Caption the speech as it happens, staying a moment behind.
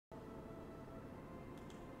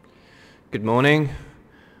Good morning.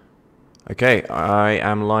 Okay, I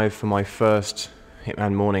am live for my first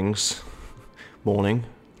Hitman morning.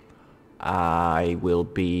 I will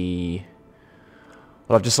be...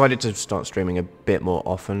 Well, I've decided to start streaming a bit more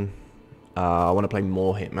often. I want to play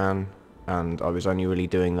more Hitman, and I was only really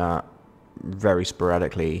doing that very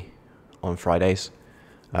sporadically on Fridays.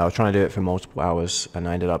 I was trying to do it for multiple hours, and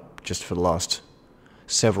I ended up just for the last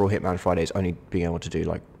several Hitman Fridays only being able to do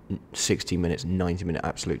like 60 minutes, 90-minute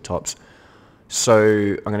absolute tops. So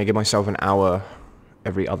I'm going to give myself an hour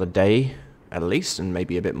every other day, at least, and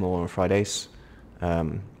maybe a bit more on Fridays.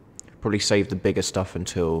 Probably save the bigger stuff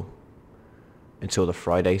until the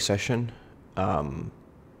Friday session.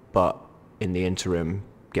 But in the interim,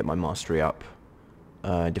 get my mastery up,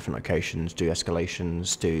 different locations, do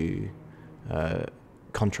escalations, do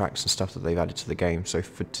contracts and stuff that they've added to the game. So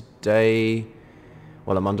for today,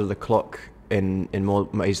 while I'm under the clock in more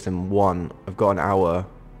ways than one, I've got an hour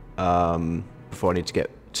before I need to get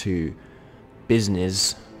to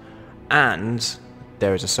business, and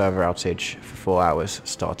there is a server outage for 4 hours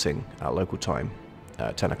starting at local time,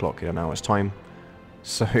 10 o'clock in an hour's time.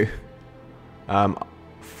 So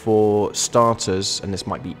for starters, and this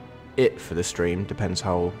might be it for the stream, depends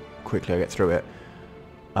how quickly I get through it,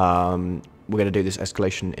 we're going to do this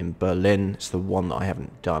escalation in Berlin. It's the one that I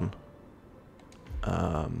haven't done.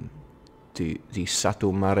 The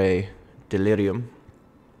Satu Mare Delirium.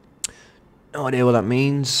 No idea what that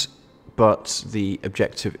means, but the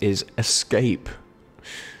objective is escape.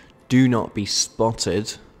 Do not be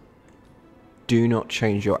spotted. Do not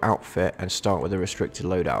change your outfit and start with a restricted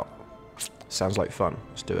loadout. Sounds like fun.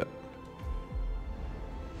 Let's do it.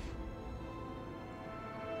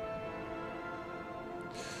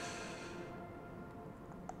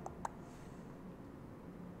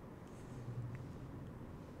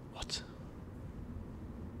 What?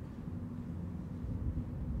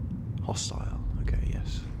 Hostile. Okay,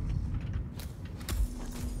 yes.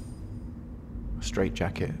 Straight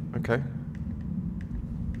jacket. Okay.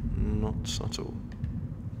 Not subtle.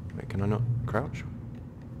 Wait, can I not crouch?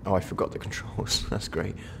 Oh, I forgot the controls. That's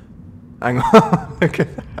great. Hang on. Look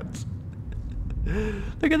at that.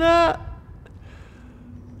 Look at that.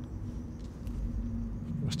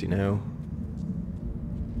 Rusty nail.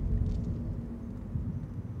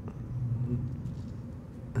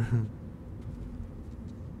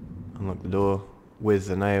 Unlock the door with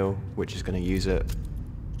the nail, which is going to use it.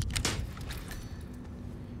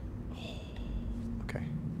 Okay.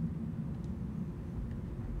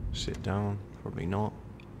 Sit down. Probably not.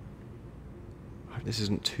 I hope this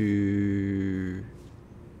isn't too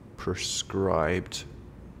prescribed.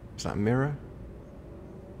 Is that a mirror?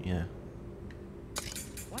 Yeah.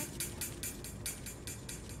 What?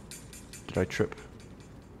 Did I trip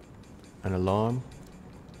an alarm?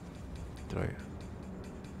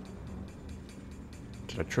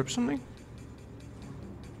 Did I trip something?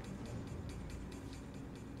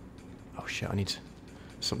 Oh shit, I need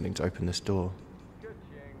something to open this door.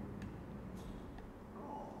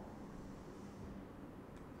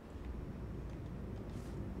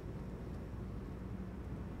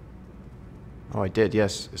 Oh, I did,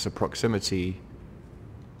 yes. It's a proximity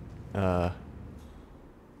alert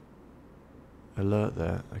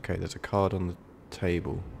there. Okay, there's a card on the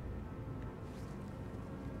table.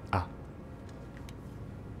 Ah.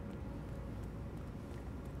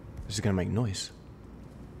 This is going to make noise.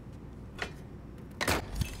 I've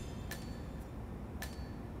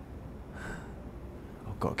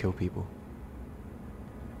got to kill people.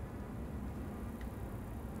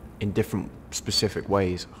 In different specific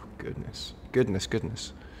ways. Oh, goodness.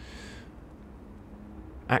 Goodness.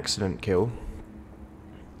 Accident kill.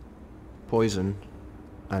 Poison.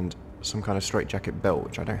 And some kind of straitjacket belt,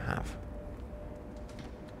 which I don't have.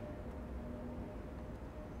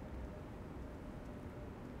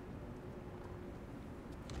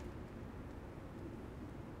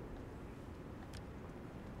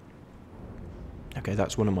 Okay,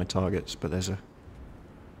 that's one of my targets, but there's a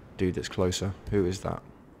dude that's closer. Who is that?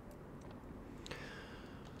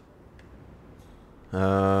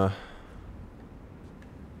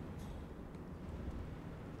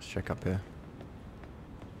 Let's check up here.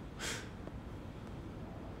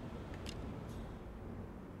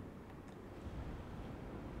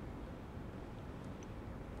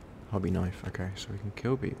 Hobby knife. Okay, so we can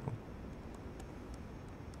kill people.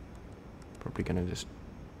 Probably gonna just...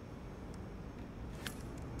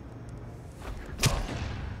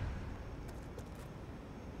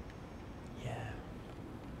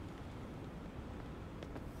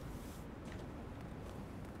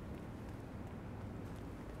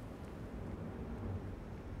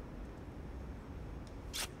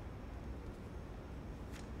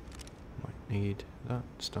 need that.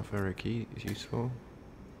 Stuff error key is useful.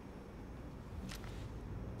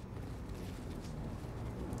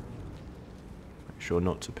 Make sure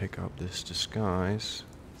not to pick up this disguise.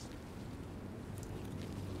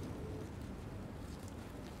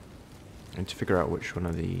 And to figure out which one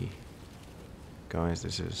of the guys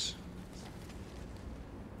this is.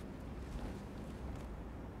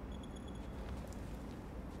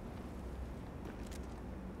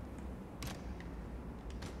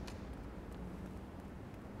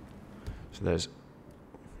 So there's...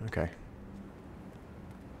 okay.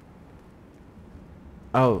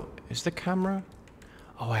 Oh, is the camera?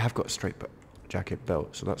 Oh, I have got a straight jacket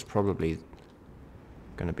belt, so that's probably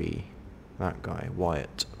gonna be that guy,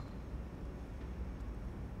 Wyatt.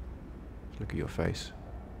 Look at your face.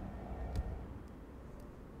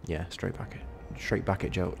 Yeah, straight back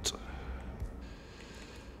it jolt.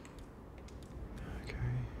 Okay.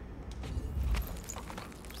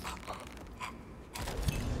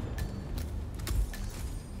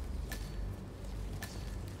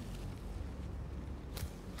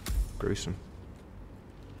 Gruesome.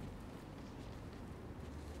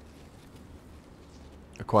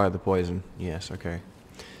 Acquire the poison. Yes, okay.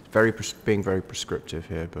 It's being very prescriptive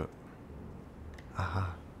here, but...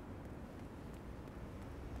 aha.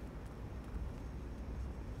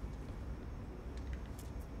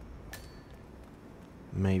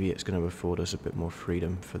 Maybe it's going to afford us a bit more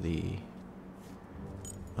freedom for the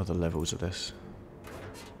other levels of this.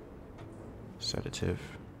 Sedative.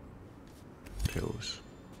 Pills.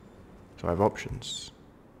 So I have options.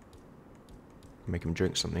 Make him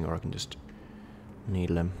drink something, or I can just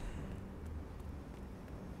needle him.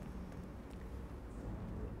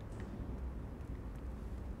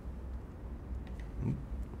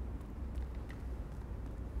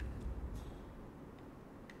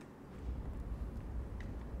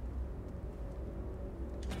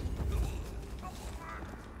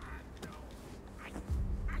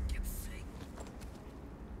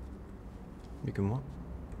 You can what?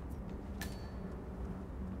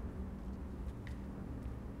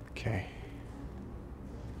 Okay.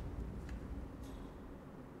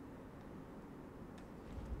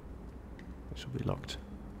 This will be locked.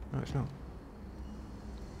 No, it's not.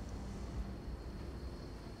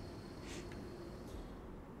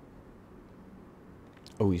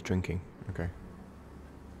 Oh, he's drinking. Okay.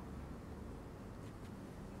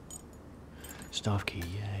 Staff key.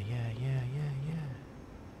 Yeah.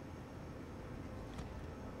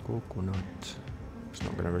 Coconut. It's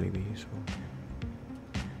not going to really be useful.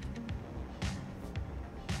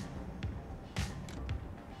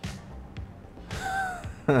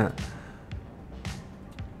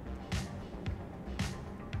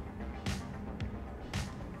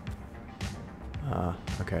 Ah,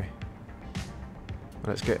 okay.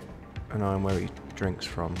 Let's get an eye on where he drinks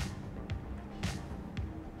from.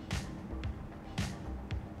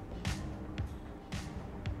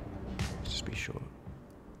 Let's just be sure.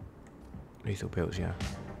 Lethal pills, yeah.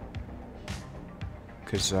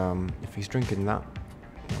 Because if he's drinking that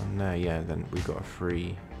one there, yeah, then we've got a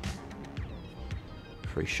free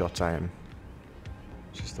shot at him.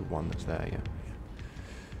 It's just the one that's there, yeah.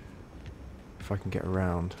 If I can get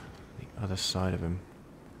around the other side of him.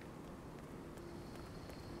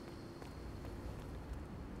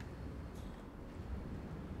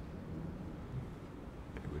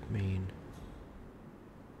 It would mean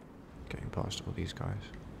getting past all these guys.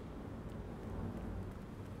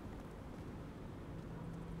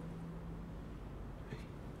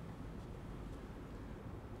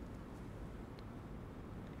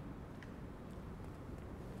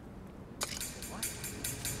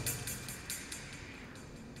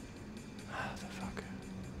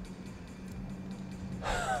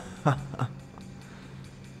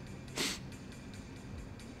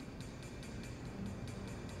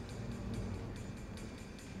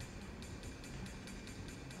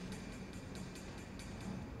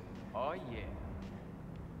 Oh yeah.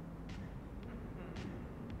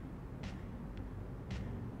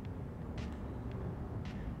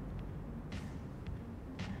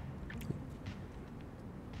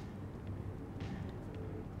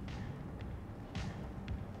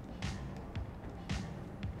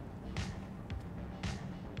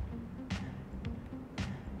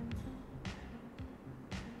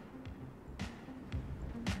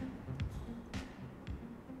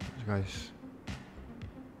 This guy's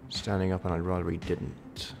standing up and I'd rather he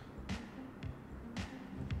didn't.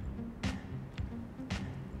 I'm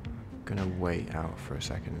gonna wait out for a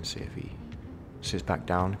second and see if he sits back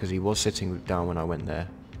down, because he was sitting down when I went there.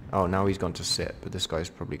 Oh, now he's gone to sit, but this guy's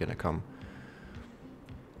probably gonna come.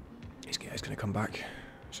 He's gonna come back,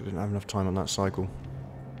 so I didn't have enough time on that cycle.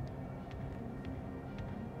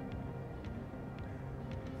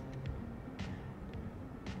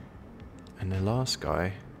 And the last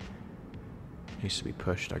guy needs to be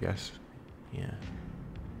pushed, I guess. Yeah.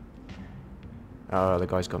 Oh, the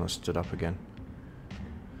guy's gone and stood up again.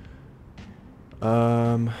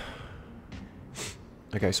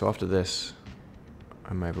 Okay, so after this,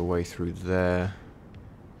 I may have a way through there.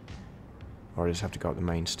 Or I just have to go up the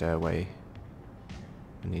main stairway.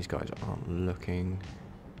 And these guys aren't looking.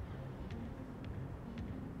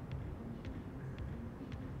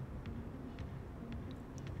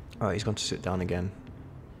 Oh, he's gone to sit down again.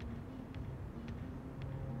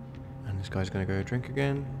 And this guy's gonna go drink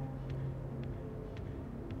again.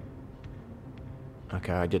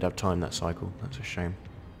 Okay, I did have time that cycle. That's a shame.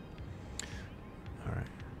 Alright.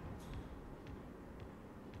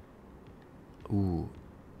 Ooh.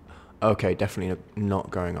 Okay, definitely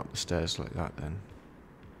not going up the stairs like that then.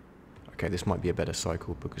 Okay, this might be a better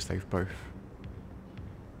cycle because they've both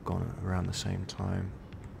gone around the same time.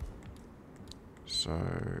 So...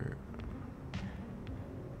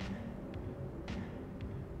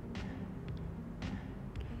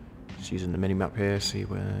 just using the mini-map here, see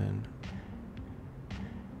when...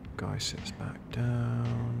 guy sits back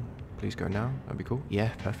down. Please go now, that'd be cool. Yeah,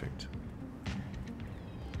 perfect.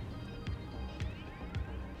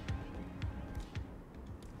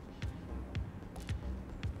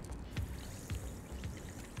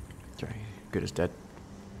 Okay, good as dead.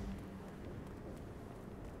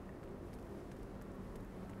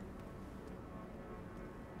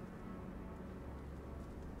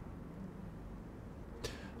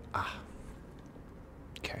 Ah.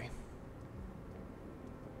 Okay.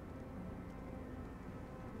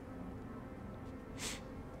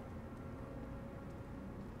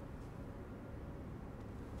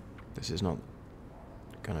 This is not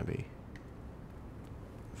gonna be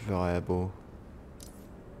viable,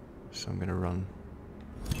 so I'm gonna run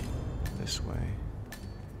this way.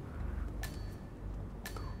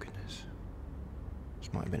 Oh goodness,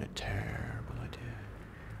 this might have been a terrible idea.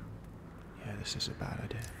 Yeah, this is a bad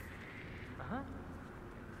idea.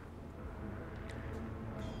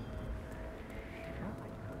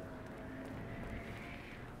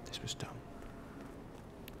 This was dumb.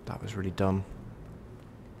 That was really dumb.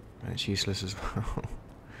 And it's useless as well.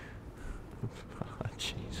 Oh,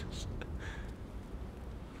 Jesus.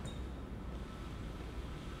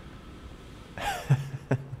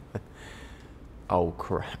 Oh,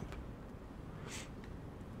 crap.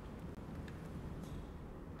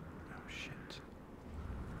 Oh, shit.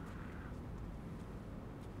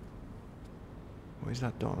 What is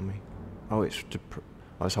that dot on me? Oh, it's to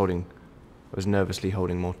I was nervously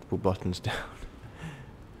holding multiple buttons down.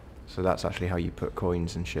 So that's actually how you put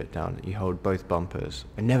coins and shit down. You hold both bumpers.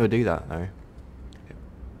 I never do that though.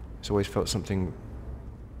 It's always felt something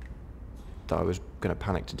that I was gonna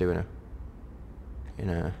panic to do in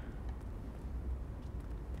a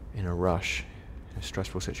rush, in a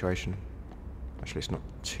stressful situation. Actually, it's not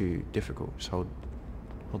too difficult. Just hold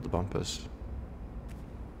the bumpers.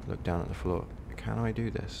 Look down at the floor. Can I do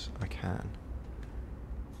this? I can.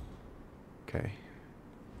 Okay.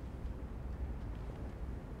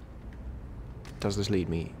 Does this lead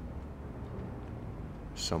me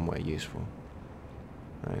somewhere useful?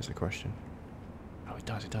 That is the question. Oh, it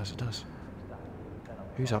does, it does, it does.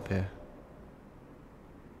 Who's up here?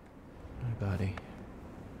 Nobody.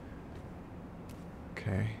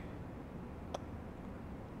 Okay.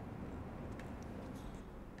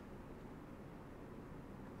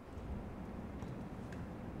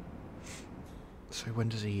 So when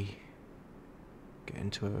does he get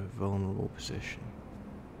into a vulnerable position?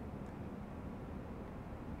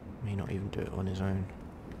 May not even do it on his own.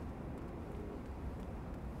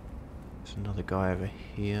 There's another guy over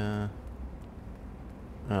here.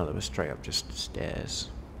 Oh, that was straight up just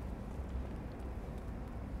stairs.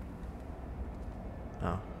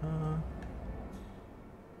 Oh.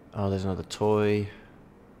 Oh, there's another toy.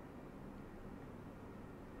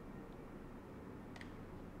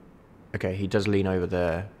 Okay, he does lean over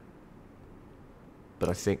there. But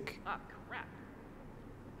I think... Ah, crap.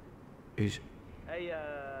 Who's... Hey,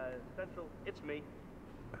 Central, it's me.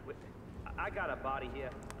 I got a body here.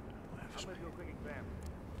 I'm gonna do a quick exam.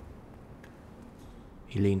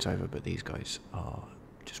 He leans over, but these guys are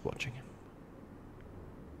just watching him.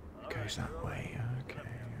 It goes that way. Okay,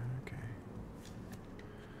 okay.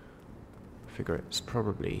 I figure it's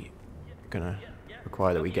probably gonna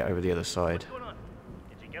require that we get over the other side. What's going on?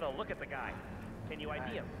 Did you get a look at the guy? Can you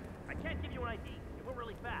ID him? I can't give you an ID. It went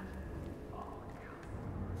really fast.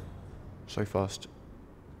 So fast.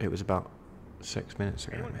 It was about 6 minutes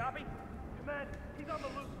ago. Anyone copy? Command, he's on the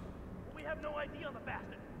loose. We have no ID on the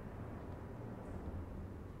bastard.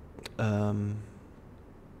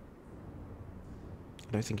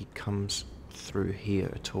 I don't think he comes through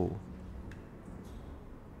here at all.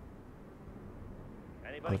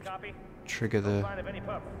 Anybody I've copy? trigger No the... sign of any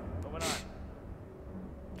pup. Moving on.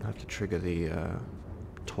 I have to trigger the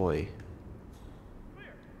toy.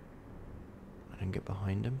 I didn't get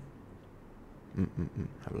behind him.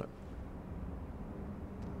 Have a look.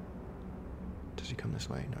 Does he come this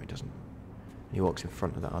way? No, he doesn't. He walks in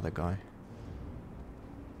front of that other guy.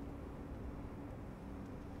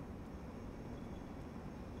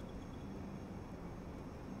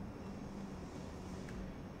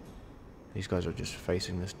 These guys are just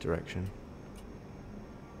facing this direction.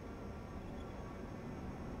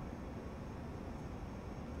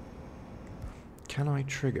 Can I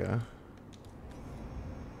trigger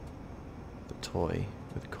the toy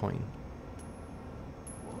with coin?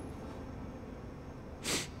 We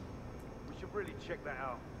should really check that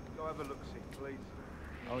out. Go have a look-see, please.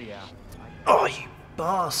 Oh yeah. Oh, you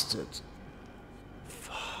bastard!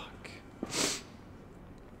 Fuck.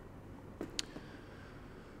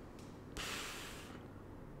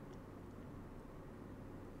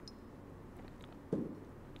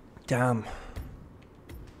 Damn.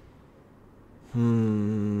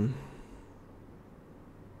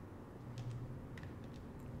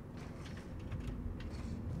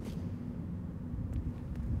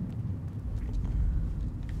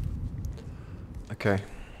 Okay.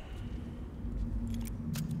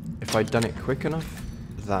 If I'd done it quick enough,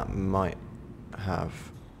 that might have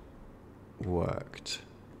worked.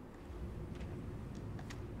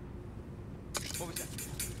 What was that?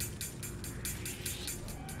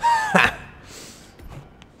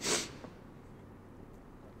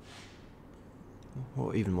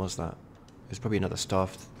 What even was that? It's probably another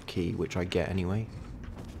staff key, which I get anyway.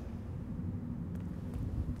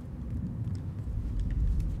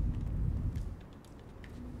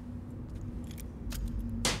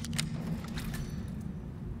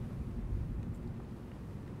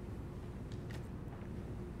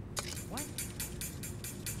 What?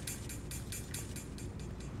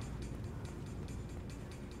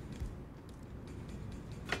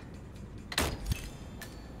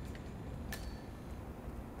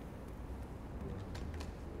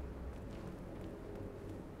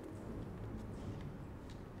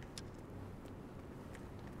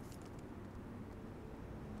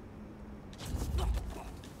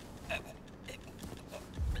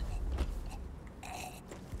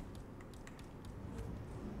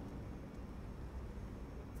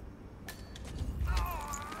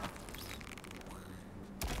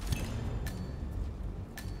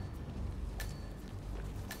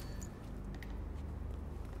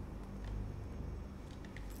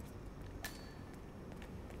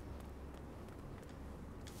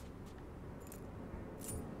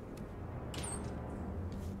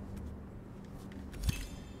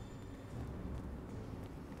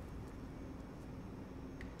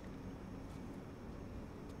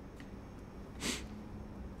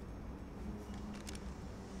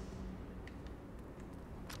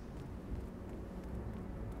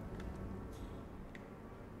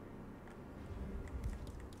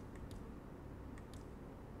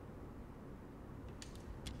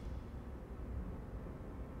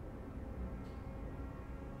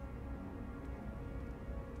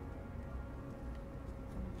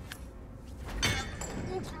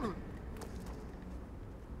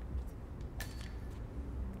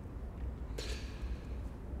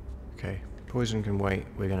 Okay, poison can wait.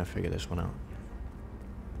 We're gonna figure this one out.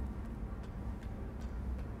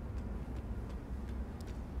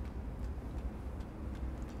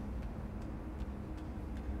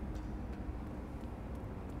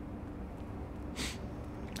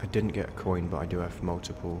 I didn't get a coin, but I do have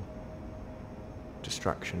multiple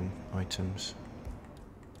distraction items.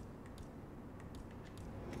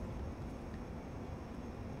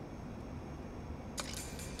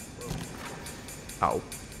 Ow.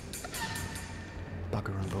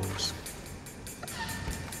 Bugger and balls.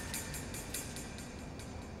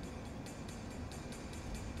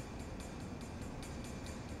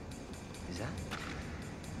 Is that?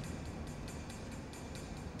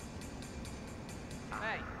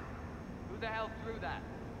 Hey, who the hell threw that?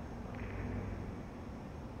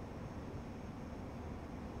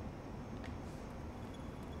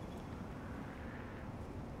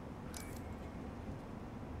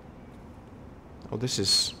 Oh, this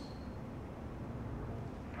is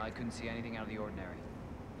I couldn't see anything out of the ordinary.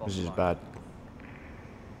 this is False bad. alarm.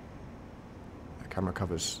 The camera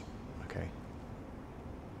covers. Okay.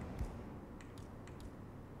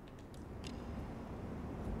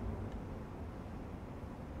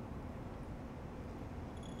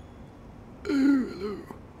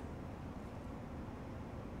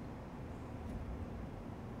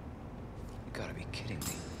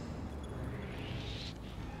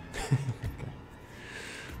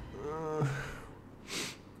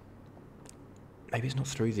 Maybe it's not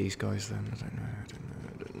through these guys then.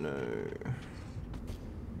 I don't know.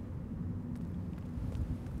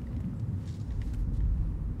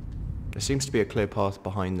 There seems to be a clear path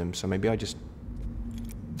behind them, so maybe I just...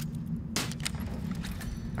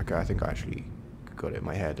 Okay, I think I actually got it in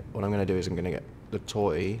my head. What I'm going to do is I'm going to get the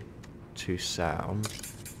toy to sound.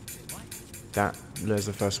 That lures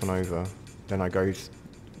the first one over. Then I go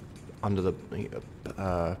under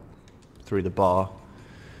the... through the bar.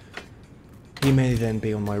 He may then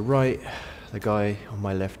be on my right. The guy on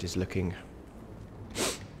my left is looking...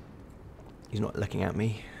 He's not looking at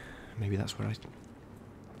me. Maybe that's where I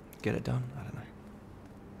get it done. I don't know.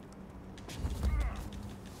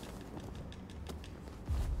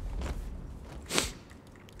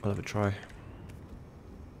 I'll have a try.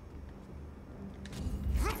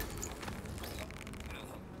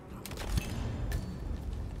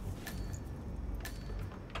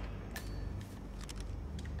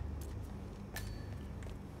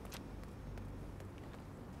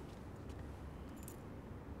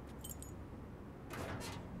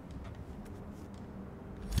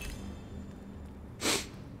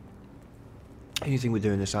 The only thing we're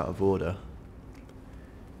doing this out of order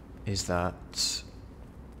is that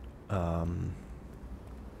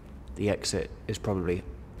the exit is probably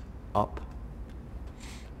up,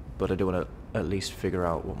 but I do want to at least figure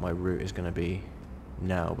out what my route is going to be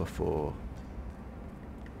now before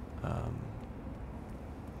okay,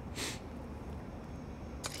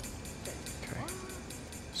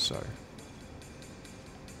 so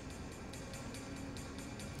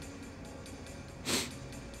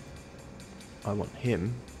I want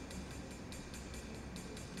him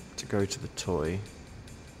to go to the toy.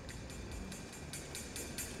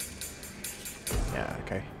 Yeah,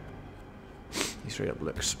 okay. He straight up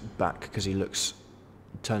looks back because he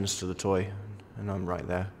turns to the toy, and I'm right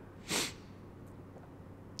there.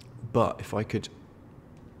 But if I could...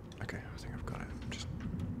 Okay, I think I've got it.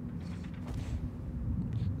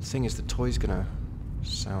 The thing is, the toy's gonna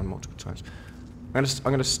sound multiple times. I'm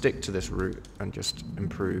gonna stick to this route and just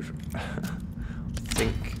improve. I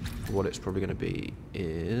think what it's probably gonna be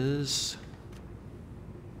is...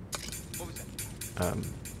 What was that?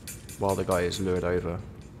 While the guy is lured over,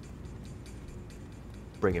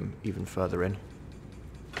 bring him even further in.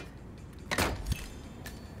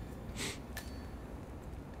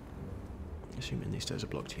 Assuming these doors are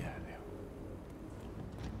blocked, yeah, they are.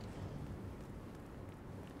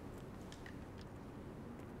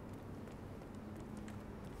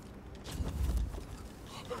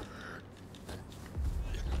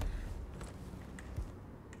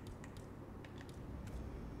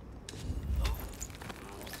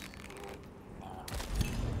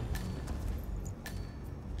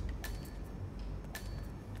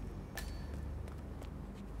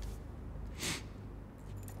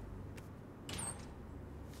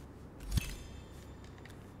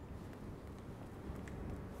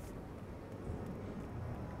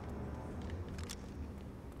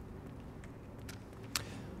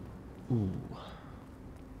 Ooh.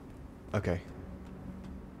 Okay.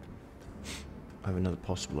 I have another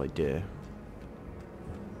possible idea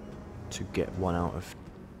to get one out of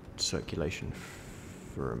circulation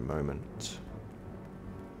for a moment.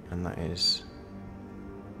 And that is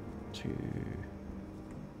to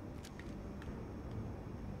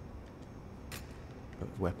put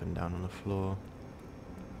a weapon down on the floor.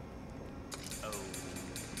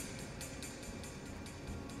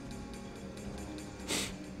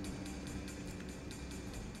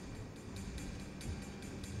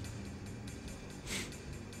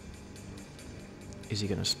 Is he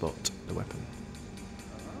going to spot the weapon?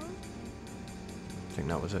 I think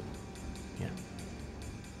that was it. Yeah.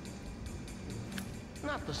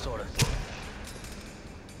 Not the sort of thing.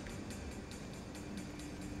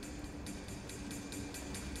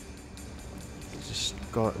 He's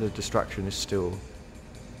just got the distraction is still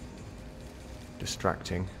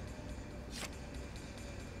distracting.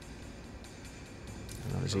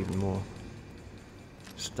 And there's even more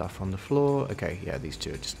stuff on the floor. Okay, yeah, these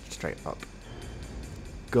two are just straight up.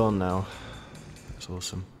 Gone now. That's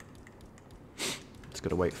awesome. Just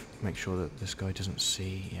gotta wait, make sure that this guy doesn't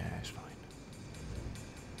see. Yeah, it's fine.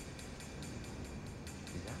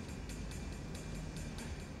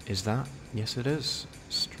 Is that? Yes, it is.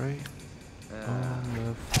 Straight on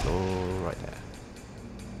the floor, right there.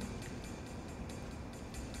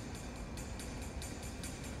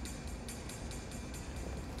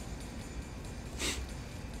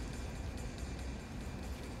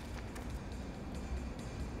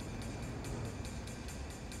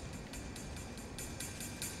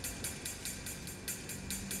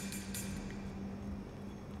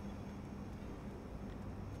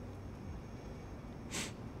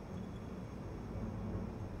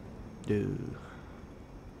 do.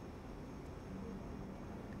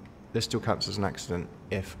 This still counts as an accident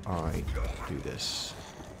if I do this.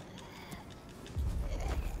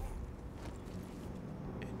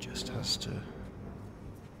 It just has to...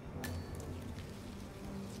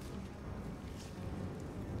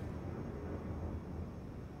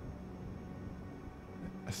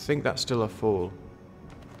 I think that's still a fall.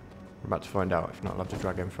 I'm about to find out. If not, I'll have to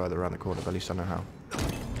drag him further around the corner, but at least I know how.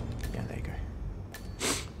 Yeah, there you go.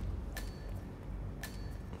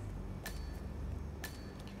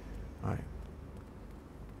 Alright.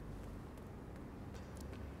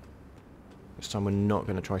 This time we're not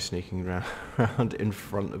going to try sneaking around in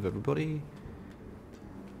front of everybody.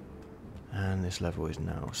 And this level is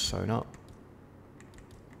now sewn up.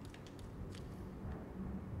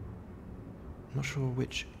 I'm not sure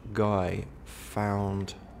which guy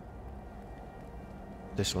found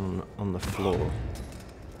this one on the floor.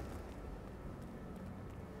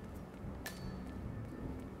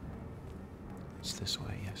 It's this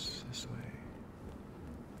way, yes, this way.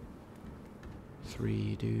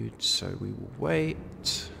 3 dudes, so we will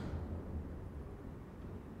wait.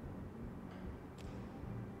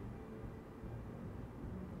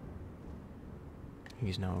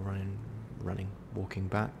 He's now running, walking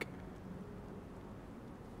back.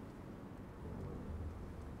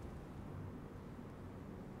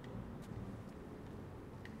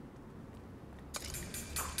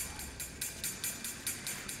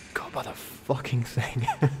 By the fucking thing.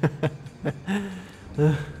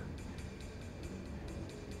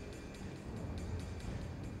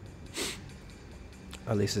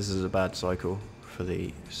 At least this is a bad cycle for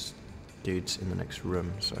the dudes in the next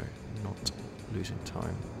room, so not losing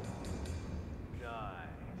time.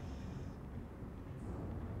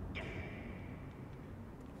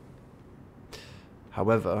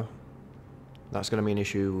 However, that's going to be an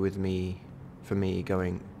issue with for me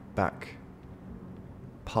going back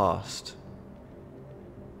past,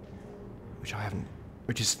 which I haven't,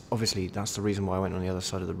 which is obviously, that's the reason why I went on the other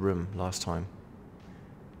side of the room last time.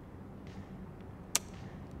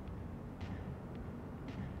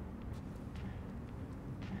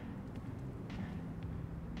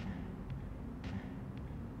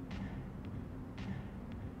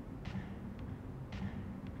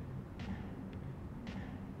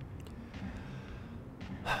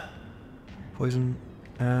 Poison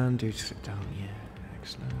and do sit down, yeah.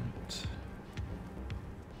 Excellent.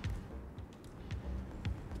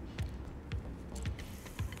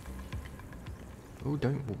 Oh,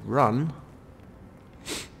 don't run.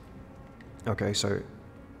 Okay, so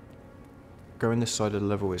going this side of the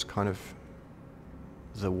level is kind of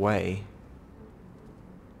the way.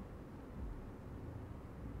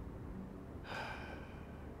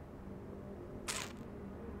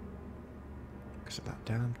 Because of that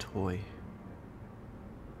damn toy.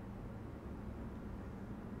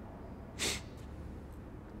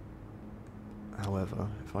 However,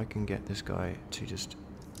 if I can get this guy to just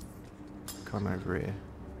come over here.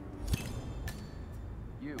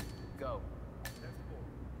 You, go.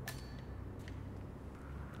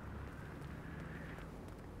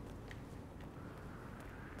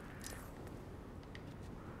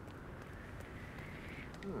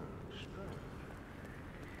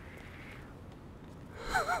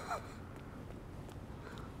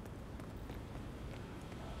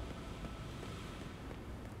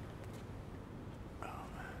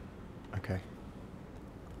 Okay.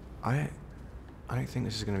 I don't think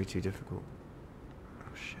this is going to be too difficult.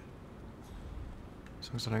 Oh shit. As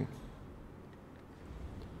long as I don't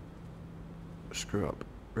screw up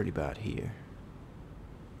really bad here.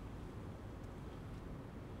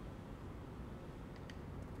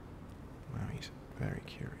 Wow, he's very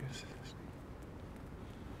curious.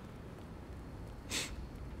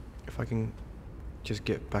 If I can just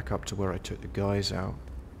get back up to where I took the guys out,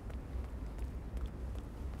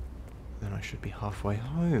 then I should be halfway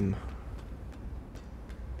home.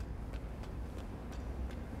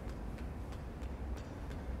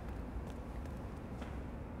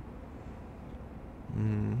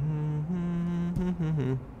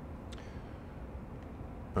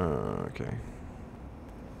 Okay.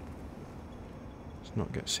 Let's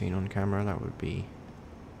not get seen on camera, that would be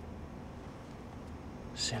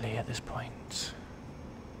silly at this point.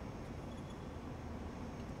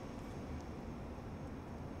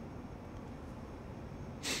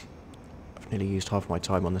 I've nearly used half my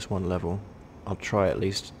time on this one level. I'll try at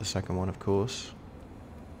least the second one, of course.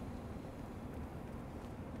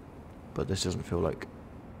 But this doesn't feel like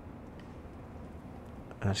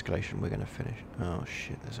an escalation we're going to finish. Oh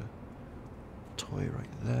shit, there's a toy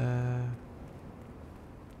right there.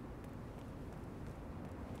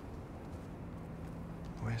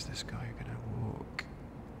 where's this guy gonna walk?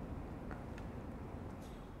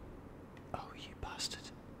 Oh, you bastard.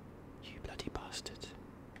 You bloody bastard.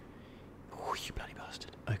 Oh, you bloody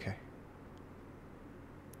bastard. Okay.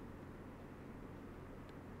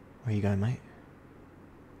 Where you going, mate?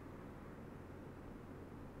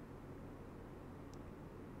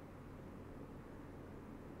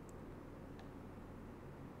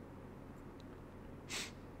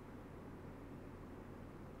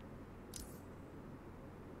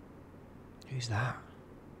 Who's that?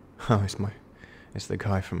 Oh, it's the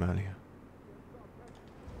guy from earlier.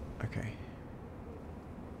 Okay.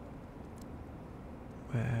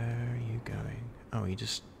 Where are you going? Oh, he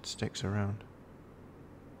just sticks around.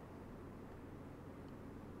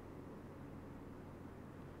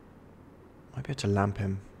 Might be able to lamp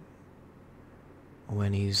him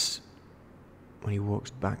when he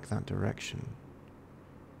walks back that direction.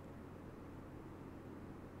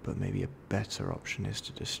 But maybe a better option is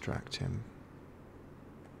to distract him.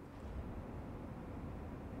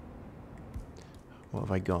 What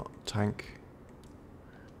have I got? Tank?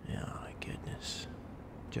 Yeah, my goodness.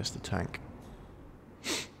 Just the tank.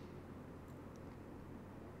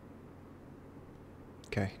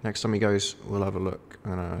 Okay, next time he goes, we'll have a look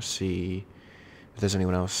and see if there's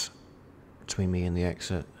anyone else between me and the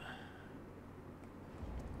exit.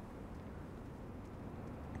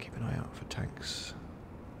 Keep an eye out for tanks.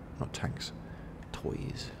 Not tanks,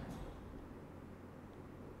 toys.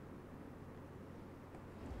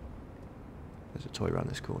 There's a toy around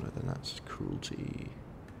this corner, then that's cruelty.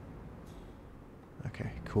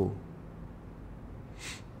 Okay, cool.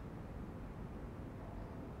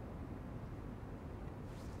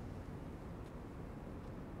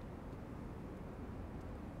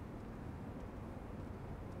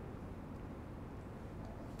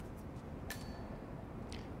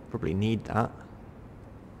 Probably need that.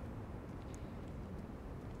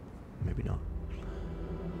 Maybe not.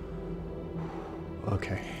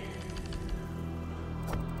 Okay.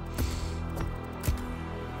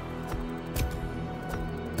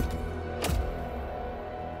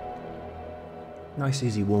 Nice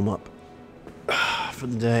easy warm up for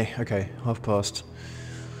the day. Okay, past.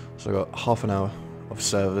 So I got half an hour of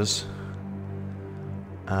servers.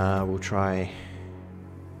 We'll try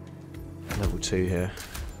level 2 here.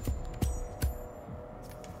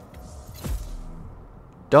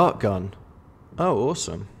 Dart gun. Oh,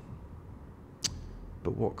 awesome.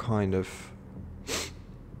 But what kind of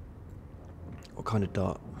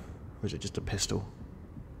dart? Or is it just a pistol?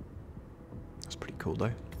 That's pretty cool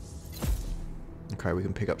though. Okay, we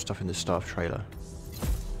can pick up stuff in the staff trailer.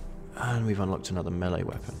 And we've unlocked another melee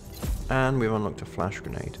weapon. And we've unlocked a flash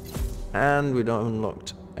grenade. And we've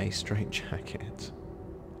unlocked a straight jacket.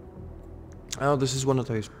 Oh, this is one of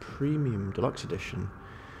those premium deluxe edition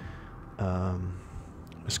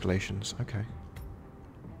escalations. Okay.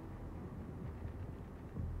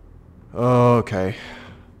 Okay.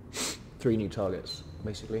 3 new targets,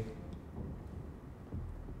 basically.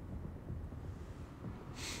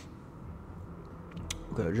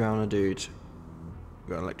 We've got a drowner dude, we've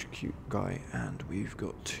got an electrocute guy, and we've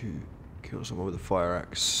got to kill someone with a fire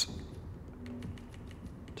axe.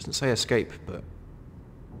 Doesn't say escape, but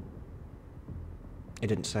it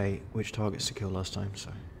didn't say which targets to kill last time,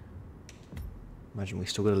 so imagine we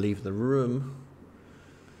still got to leave the room.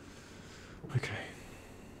 Okay.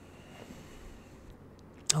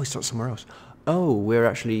 Oh, we start somewhere else. Oh, we're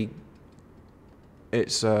actually...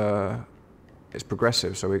 It's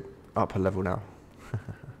progressive, so we're up a level now.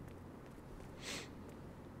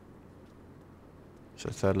 So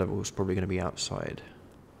 3rd level is probably going to be outside.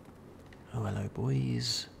 Oh, hello,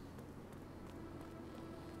 boys.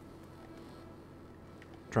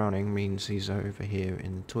 Drowning means he's over here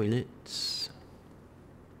in the toilets.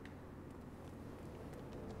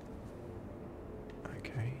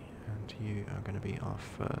 Okay, and you are going to be our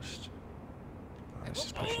first. Oh, this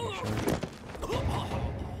is pushing each other.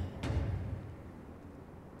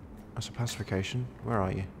 That's a pacification. Where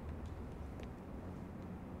are you?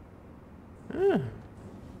 Ah.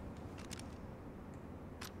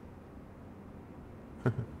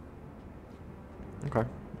 Okay.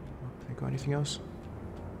 Have you got anything else?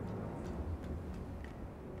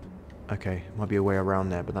 Okay, might be a way around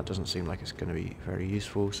there, but that doesn't seem like it's going to be very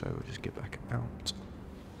useful, so we'll just get back out.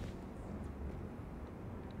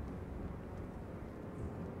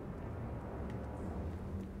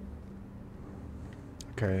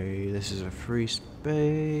 Okay, this is a free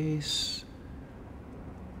space.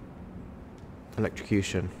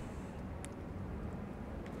 Electrocution.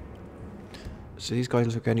 So these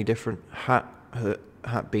guys look any different? Hat,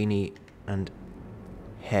 beanie, and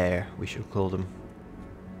hair, we should call them.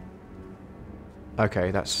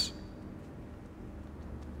 Okay, that's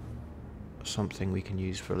something we can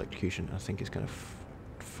use for electrocution. I think it's going to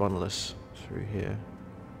funnel us through here.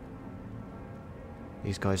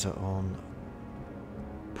 These guys are on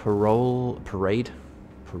parole. Probably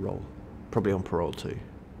on parole too.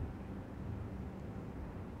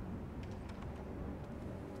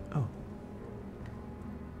 Oh.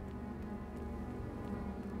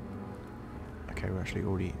 Okay, we're actually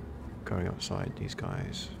already going outside. These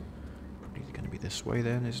guys probably going to be this way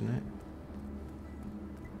then, isn't it?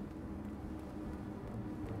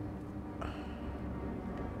 I'm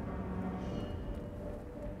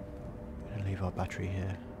going to leave our battery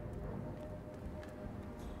here.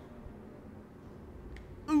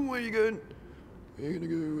 Oh, where are you going? Where are you going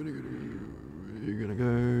to go? Where are you going to go? Where are you going to go?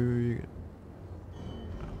 Where are you gonna...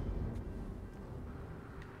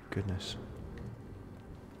 Goodness.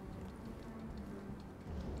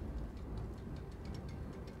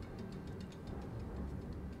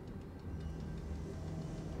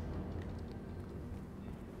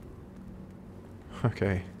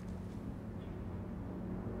 Okay.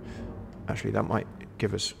 Actually, that might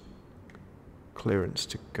give us clearance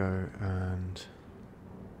to go and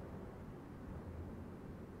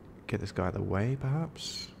get this guy out of the way,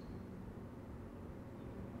 perhaps?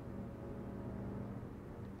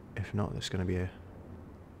 If not, there's going to be a...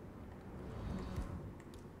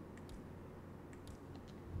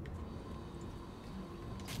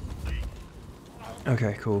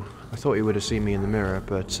 Okay, cool. I thought he would have seen me in the mirror,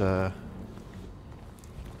 but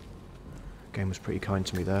game was pretty kind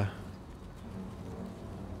to me there.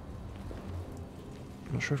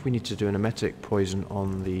 I'm not sure if we need to do an emetic poison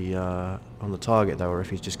on the target though, or if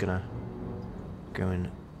he's just gonna go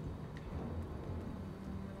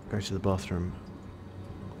to the bathroom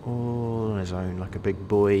all on his own like a big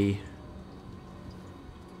boy.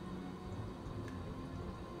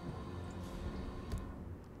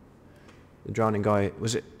 The drowning guy,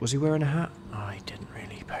 was he wearing a hat? I didn't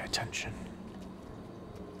really pay attention.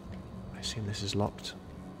 I assume this is locked.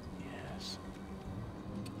 Yes.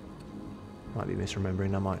 Might be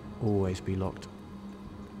misremembering, that might always be locked.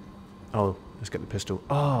 Oh, let's get the pistol.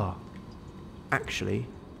 Ah! Actually,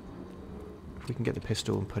 if we can get the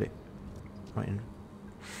pistol and put it right in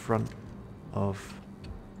front of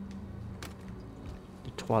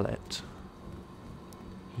the toilet,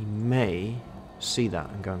 he may see that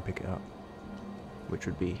and go and pick it up, which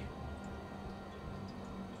would be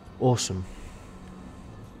awesome.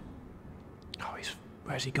 Oh,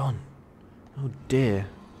 where's he gone? Oh dear.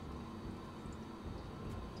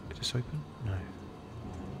 Is this open? No.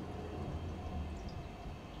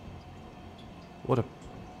 What a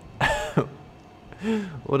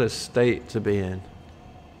what a state to be in.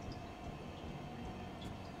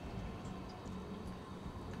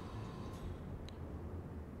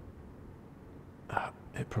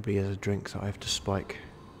 It probably is a drink that I have to spike.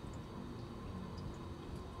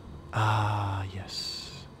 Ah,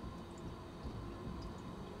 yes.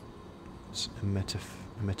 Let's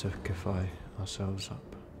emetify ourselves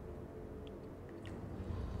up.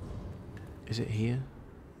 Is it here?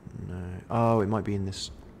 No. Oh, it might be in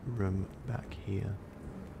this room back here.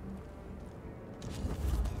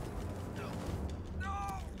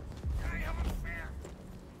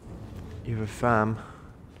 You have a fam.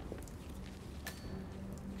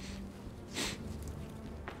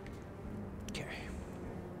 Okay.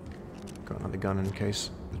 Got another gun in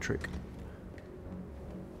case the trick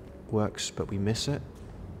works, but we miss it.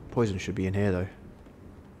 Poison should be in here though.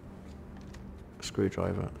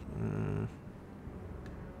 Screwdriver.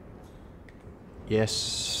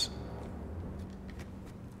 Yes.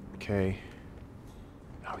 Okay.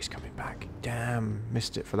 Oh, he's coming back. Damn,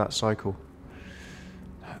 missed it for that cycle.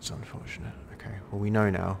 That's unfortunate. Okay, well we know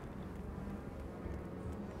now.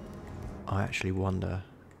 I actually wonder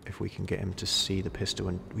if we can get him to see the pistol,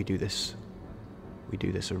 and we do this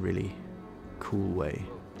a really cool way.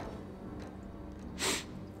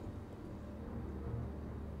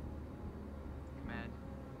 Command,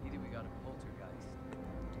 either we got a poltergeist.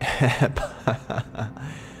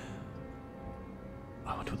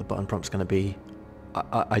 I wonder what the button prompt's going to be.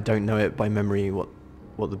 I don't know it by memory what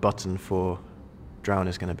the button for drown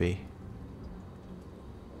is going to be.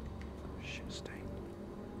 Shit, stay.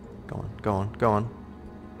 Go on, go on, go on.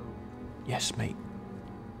 Yes, mate.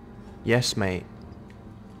 Yes, mate.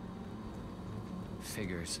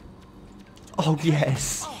 Figures. Oh,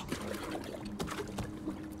 yes.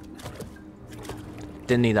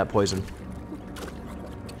 Didn't need that poison.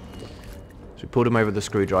 So we pulled him over with the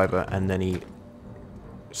screwdriver, and then he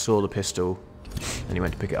saw the pistol, and he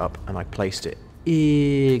went to pick it up, and I placed it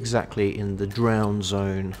exactly in the drown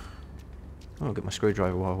zone. Oh, I'll get my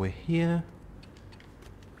screwdriver while we're here.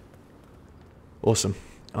 Awesome.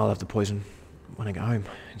 I'll have the poison when I get home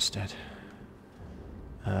instead.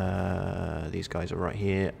 These guys are right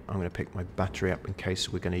here. I'm going to pick my battery up in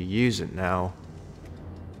case we're going to use it now.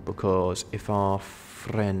 Because if our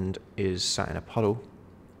friend is sat in a puddle,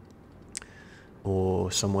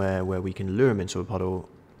 or somewhere where we can lure him into a puddle,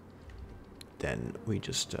 then we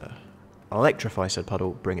just electrify said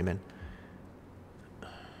puddle, bring him in.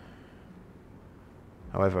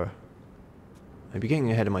 However, I'd be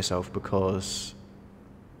getting ahead of myself because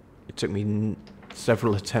it took me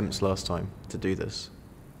several attempts last time to do this,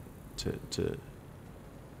 to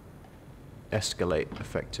escalate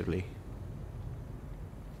effectively.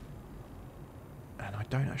 And I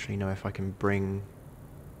don't actually know if I can bring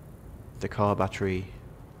the car battery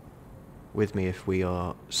with me if we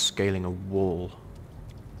are scaling a wall.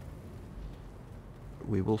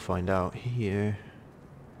 We will find out here.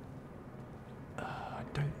 I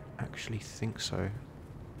don't actually think so.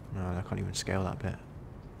 No, I can't even scale that bit.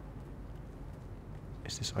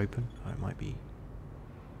 Is this open? Oh, it might be.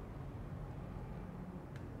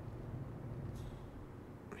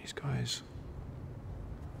 These guys.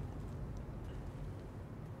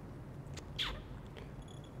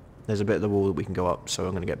 There's a bit of the wall that we can go up, so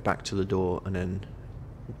I'm going to get back to the door and then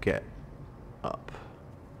get up.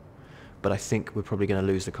 But I think we're probably going to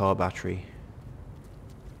lose the car battery.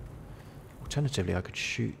 Alternatively, I could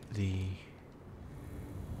shoot the...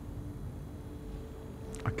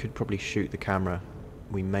 I could probably shoot the camera.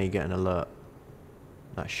 We may get an alert.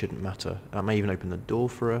 That shouldn't matter. That may even open the door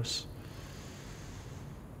for us.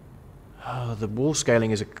 The wall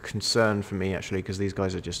scaling is a concern for me, actually, because these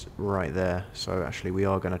guys are just right there. So, actually, we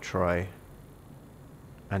are going to try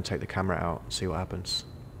and take the camera out and see what happens.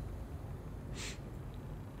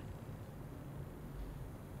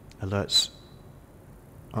 Alerts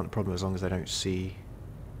aren't a problem as long as they don't see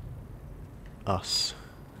us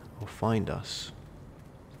or find us.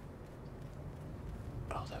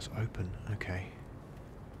 Oh, that's open. Okay.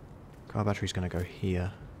 Car battery's going to go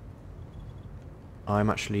here.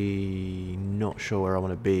 I'm actually not sure where I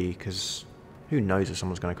want to be, because who knows if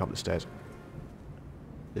someone's going to come up the stairs.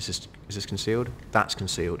 Is this concealed? That's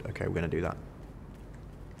concealed. Okay, we're going to do that.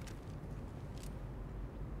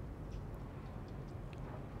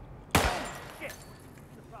 Oh,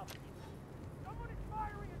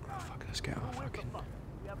 fuck, let's get our fucking...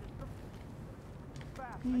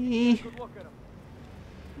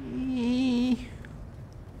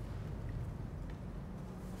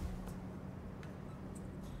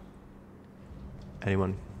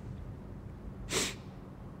 Anyone?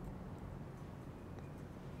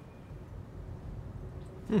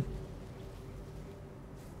 No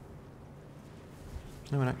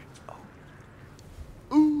one actually.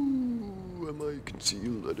 Oh. Ooh, am I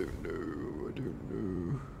concealed? I don't know. I don't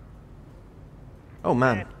know. Oh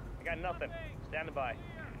man. I got nothing. Standing by.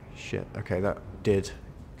 Shit. Okay, that did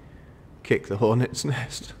kick the hornet's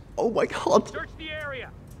nest. Oh my god. Search the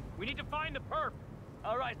area. We need to find the perp.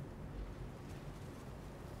 All right.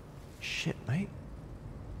 Shit, mate.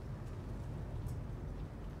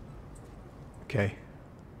 Okay.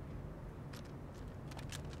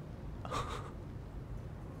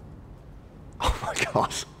 Oh my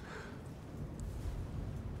god.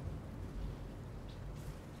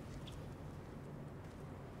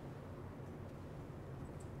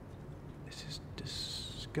 This is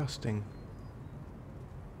disgusting.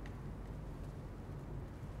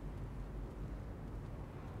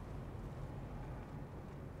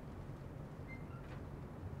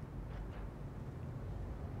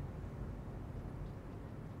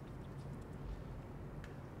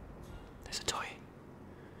 There's a toy.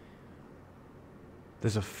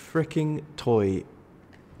 There's a freaking toy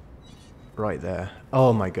right there.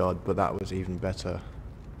 Oh my god, but that was even better.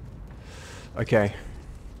 Okay.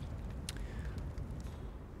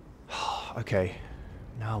 Okay.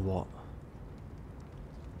 Now what?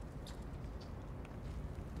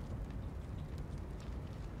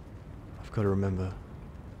 I've got to remember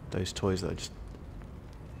those toys that are just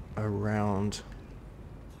around.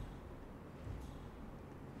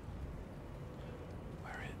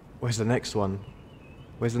 Where's the next one?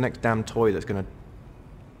 Where's the next damn toy that's gonna...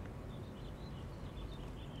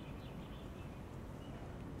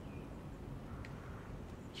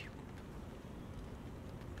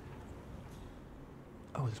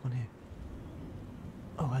 Oh, there's one here.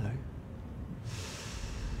 Oh, hello.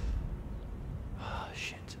 Ah,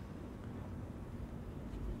 shit.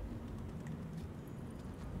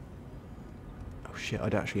 Oh shit, I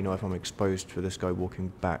don't actually know if I'm exposed for this guy walking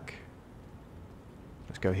back.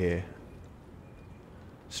 Let's go here.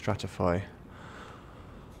 Stratify.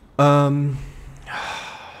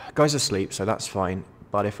 Guy's asleep, so that's fine.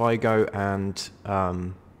 But if I go and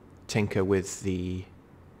tinker with the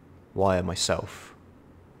wire myself,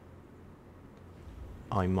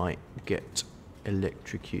 I might get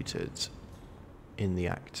electrocuted in the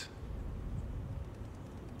act.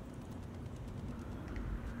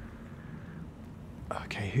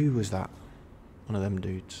 Okay, who was that? One of them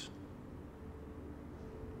dudes.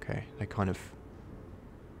 Okay, they kind of...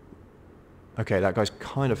 Okay, that guy's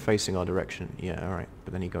kind of facing our direction. Yeah, alright,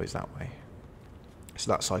 but then he goes that way.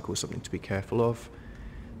 So that cycle is something to be careful of.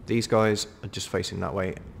 These guys are just facing that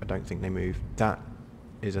way. I don't think they move. That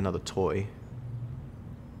is another toy.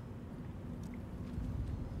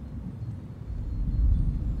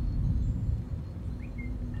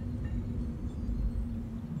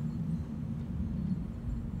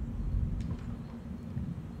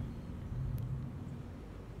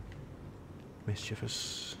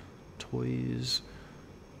 Mischievous toys.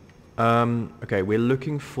 Okay, we're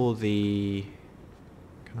looking for the...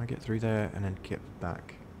 Can I get through there and then get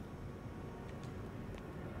back?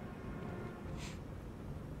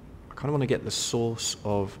 I kind of want to get the source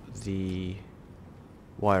of the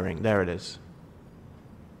wiring. There it is.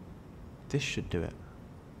 This should do it.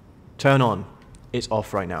 Turn on. It's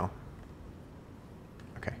off right now.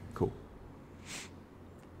 Okay, cool.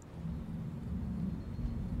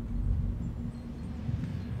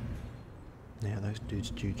 Yeah, those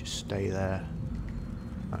dudes do just stay there.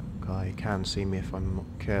 That guy can see me if I'm not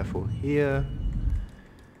careful here.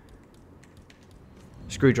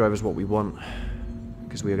 Screwdriver's what we want,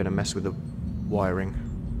 because we are going to mess with the wiring.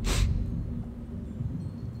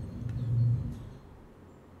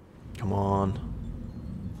 Come on.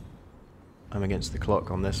 I'm against the clock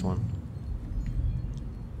on this one.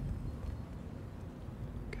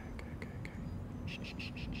 Okay. Shh.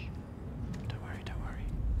 Don't worry.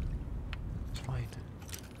 It's fine.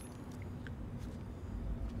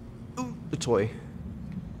 Ooh, the toy.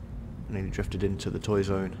 I nearly drifted into the toy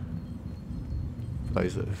zone. For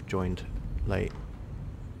those that have joined late,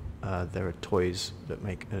 there are toys that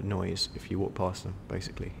make a noise if you walk past them,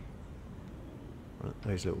 basically.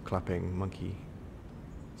 Those little clapping monkey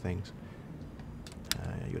things.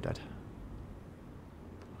 You're dead.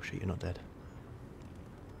 Oh shit, you're not dead.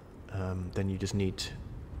 Then you just need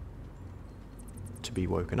to be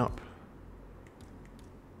woken up.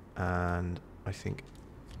 And I think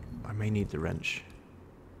I may need the wrench.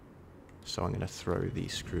 So I'm going to throw the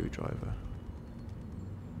screwdriver.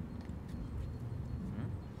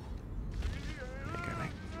 There you go,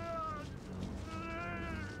 mate.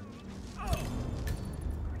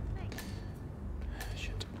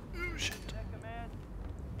 Shit.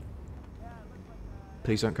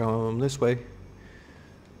 Please don't come this way.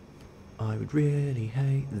 I would really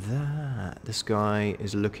hate that. This guy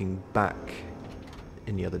is looking back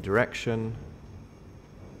in the other direction.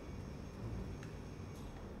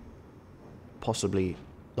 Possibly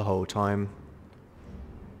the whole time.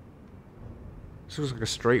 This looks like a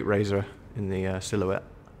straight razor in the silhouette.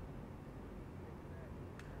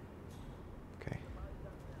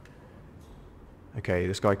 Okay,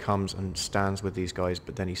 this guy comes and stands with these guys,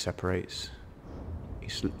 but then he separates.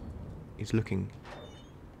 He's looking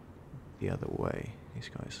the other way, these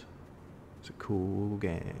guys. It's a cool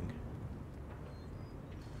gang.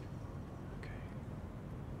 Okay.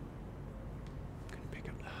 I'm gonna pick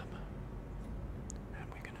up the hammer. And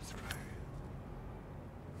we're gonna throw.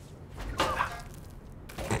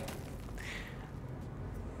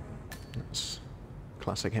 That's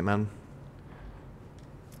classic Hitman.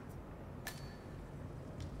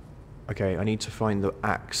 Okay, I need to find the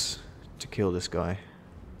axe to kill this guy.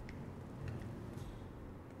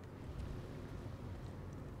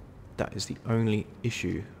 That is the only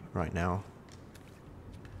issue right now,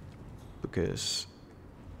 because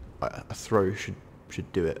a throw should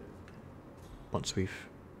do it once we've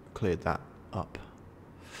cleared that up.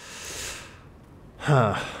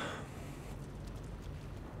 Because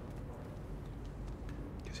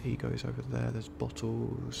he goes over there, there's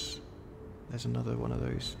bottles, there's another one of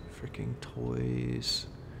those freaking toys.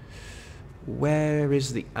 Where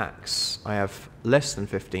is the axe? I have less than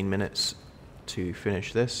 15 minutes to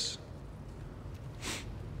finish this.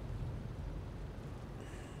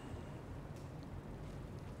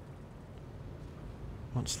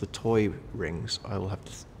 Once the toy rings, I will have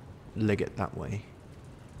to leg it that way.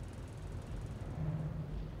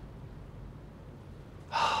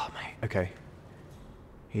 Ah, mate. Okay.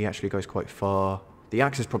 He actually goes quite far. The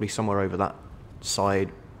axe is probably somewhere over that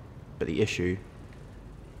side, but the issue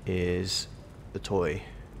is the toy.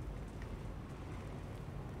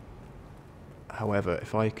 However,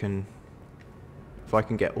 if I can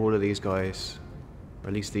get all of these guys, or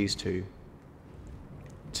at least these two,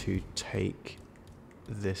 to take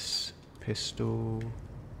this pistol.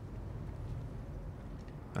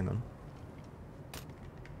 Hang on.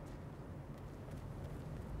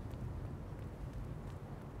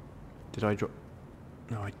 Did I drop?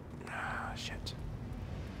 No, I. Ah, shit.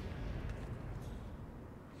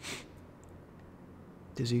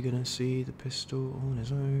 Is he gonna see the pistol on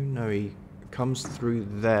his own? No, he comes through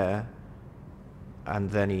there,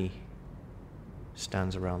 and then he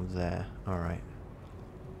stands around there. Alright.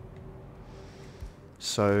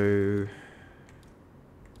 So...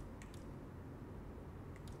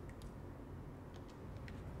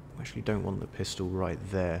 we actually don't want the pistol right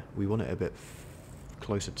there. We want it a bit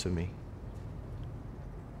closer to me.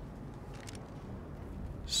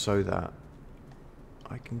 So that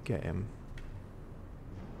I can get him.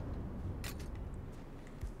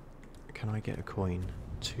 Can I get a coin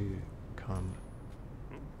to come?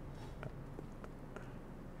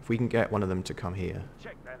 If we can get one of them to come here,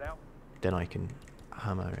 Check that out. then I can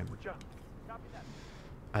hammer him Would ya? Copy that.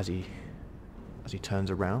 as he turns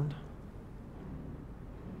around.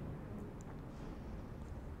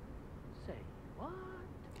 Say what?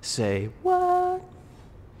 Say what?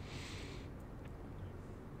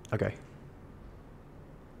 Okay.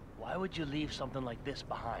 Why would you leave something like this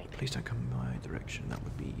behind? Please don't come in my direction. That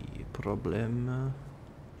would be a problem.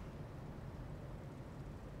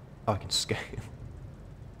 Oh, I can scale.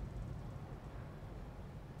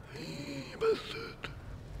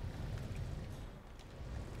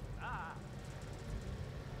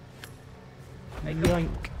 Yoink.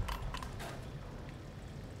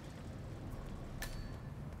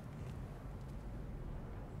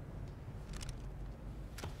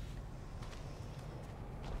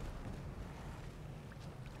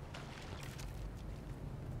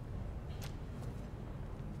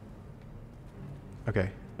 Okay,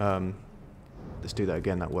 let's do that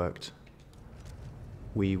again. That worked.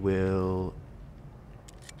 We will...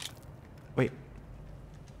 wait.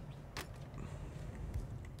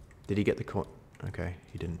 Did he get the coin? Okay,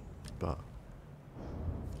 he didn't, but...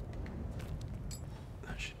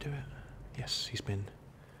 that should do it. Yes, he's been...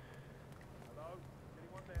 Hello?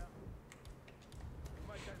 Anyone there? You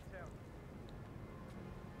make that sound.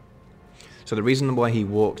 So the reason why he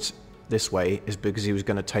walked this way is because he was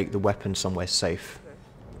going to take the weapon somewhere safe.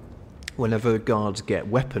 Whenever guards get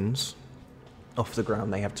weapons off the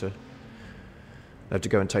ground, they have to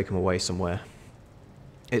go and take them away somewhere.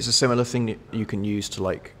 It's a similar thing that you can use to,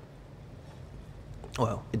 like,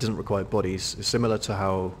 well, it doesn't require bodies. It's similar to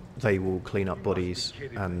how they will clean up bodies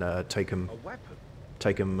and take them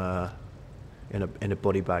in a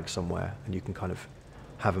body bag somewhere, and you can kind of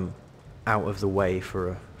have them out of the way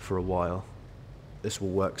for a while. This will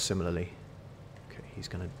work similarly. Okay, he's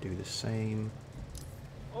gonna do the same.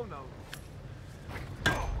 Oh no.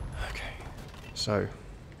 Okay, so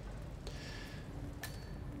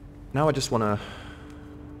now I just wanna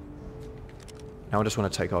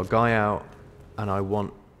take our guy out, and I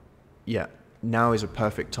want, yeah, now is a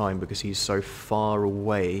perfect time because he's so far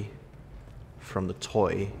away from the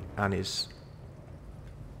toy and his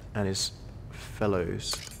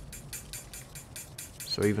fellows.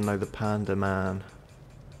 So even though the Panda Man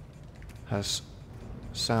has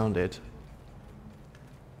sounded,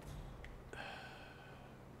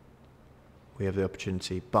 we have the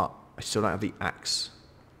opportunity, but I still don't have the axe.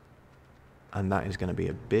 And that is going to be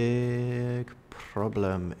a big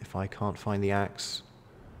problem if I can't find the axe.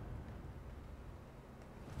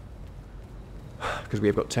 Because we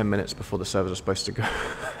have got 10 minutes before the servers are supposed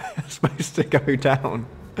to go down.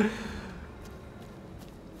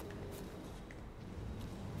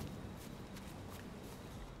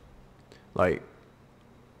 Like,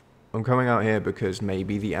 I'm coming out here because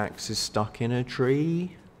maybe the axe is stuck in a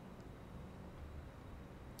tree.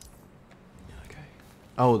 Okay.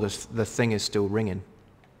 Oh, the thing is still ringing.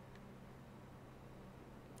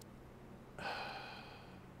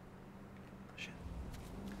 Shit.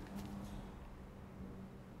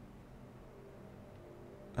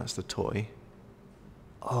 That's the toy.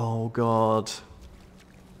 Oh God.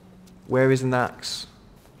 Where is an axe?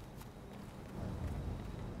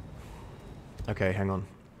 Okay, hang on.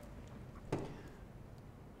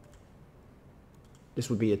 This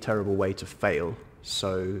would be a terrible way to fail,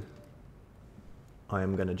 so I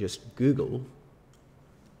am going to just Google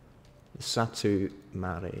the Satu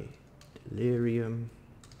Mare Delirium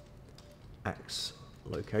axe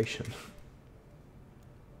location.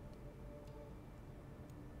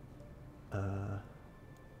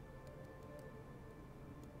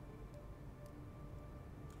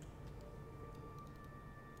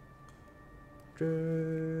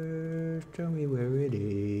 Just tell me where it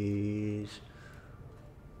is.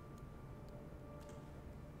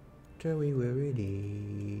 Tell me where it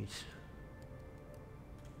is.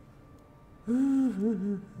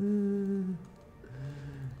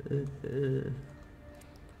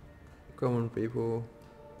 Come on, people.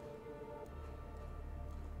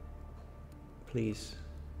 Please.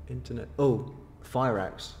 Internet. Oh, fire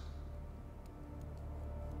axe.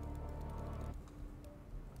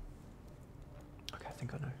 Okay, I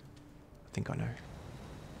think I know. I think I know.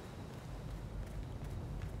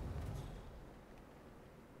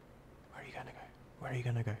 Where are you gonna go? Where are you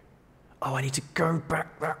gonna go? Oh, I need to go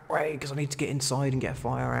back that way because I need to get inside and get a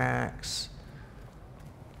fire axe.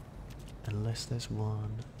 Unless there's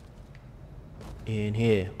one in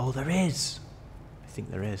here. Oh, there is. I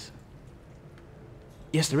think there is.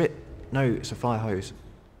 Yes, there is. No, it's a fire hose.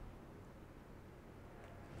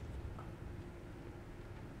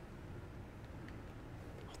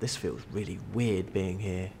 Oh, this feels really weird being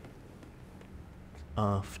here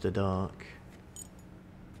after dark.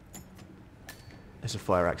 There's a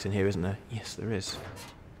fire axe in here, isn't there? Yes, there is.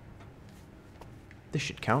 This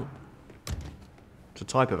should count. It's a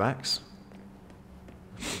type of axe.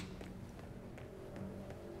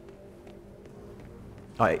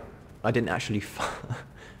 I didn't actually.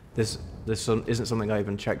 This isn't something I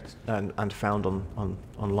even checked and found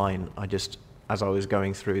online. I just, as I was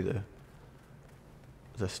going through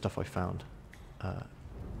the stuff I found,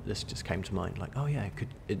 this just came to mind. Like, oh yeah,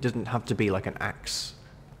 it doesn't have to be like an axe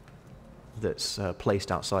that's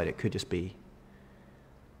placed outside. It could just be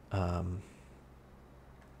one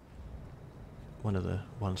of the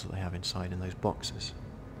ones that they have inside in those boxes.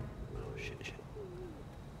 Oh shit.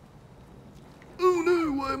 Oh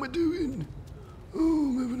no, what am I doing? Oh,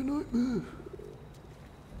 I'm having a nightmare.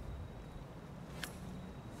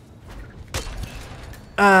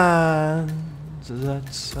 And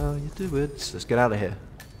that's how you do it. Let's get out of here.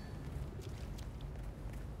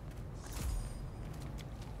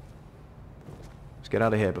 Let's get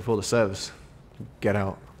out of here before the servers get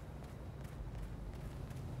out.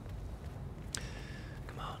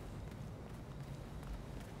 Come on.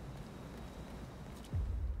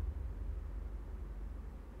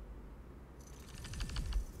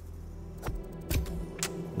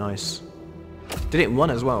 Nice. Did it in one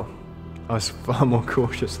as well. I was far more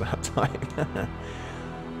cautious that time.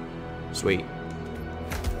 Sweet.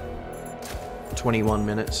 21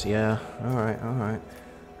 minutes, yeah. Alright.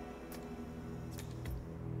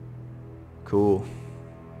 Cool.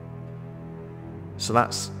 So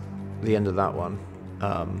that's the end of that one.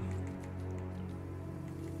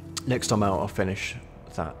 Next time out I'll finish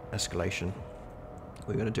that escalation.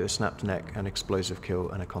 We're going to do a snapped neck, an explosive kill,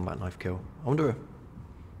 and a combat knife kill. I wonder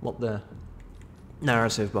what the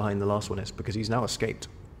narrative behind the last one is, because he's now escaped.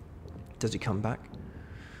 Does he come back?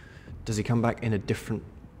 Does he come back in a different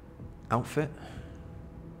outfit?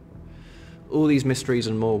 All these mysteries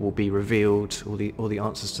and more will be revealed, all the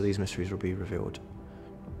answers to these mysteries will be revealed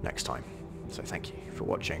next time. So thank you for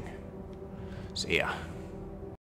watching. See ya.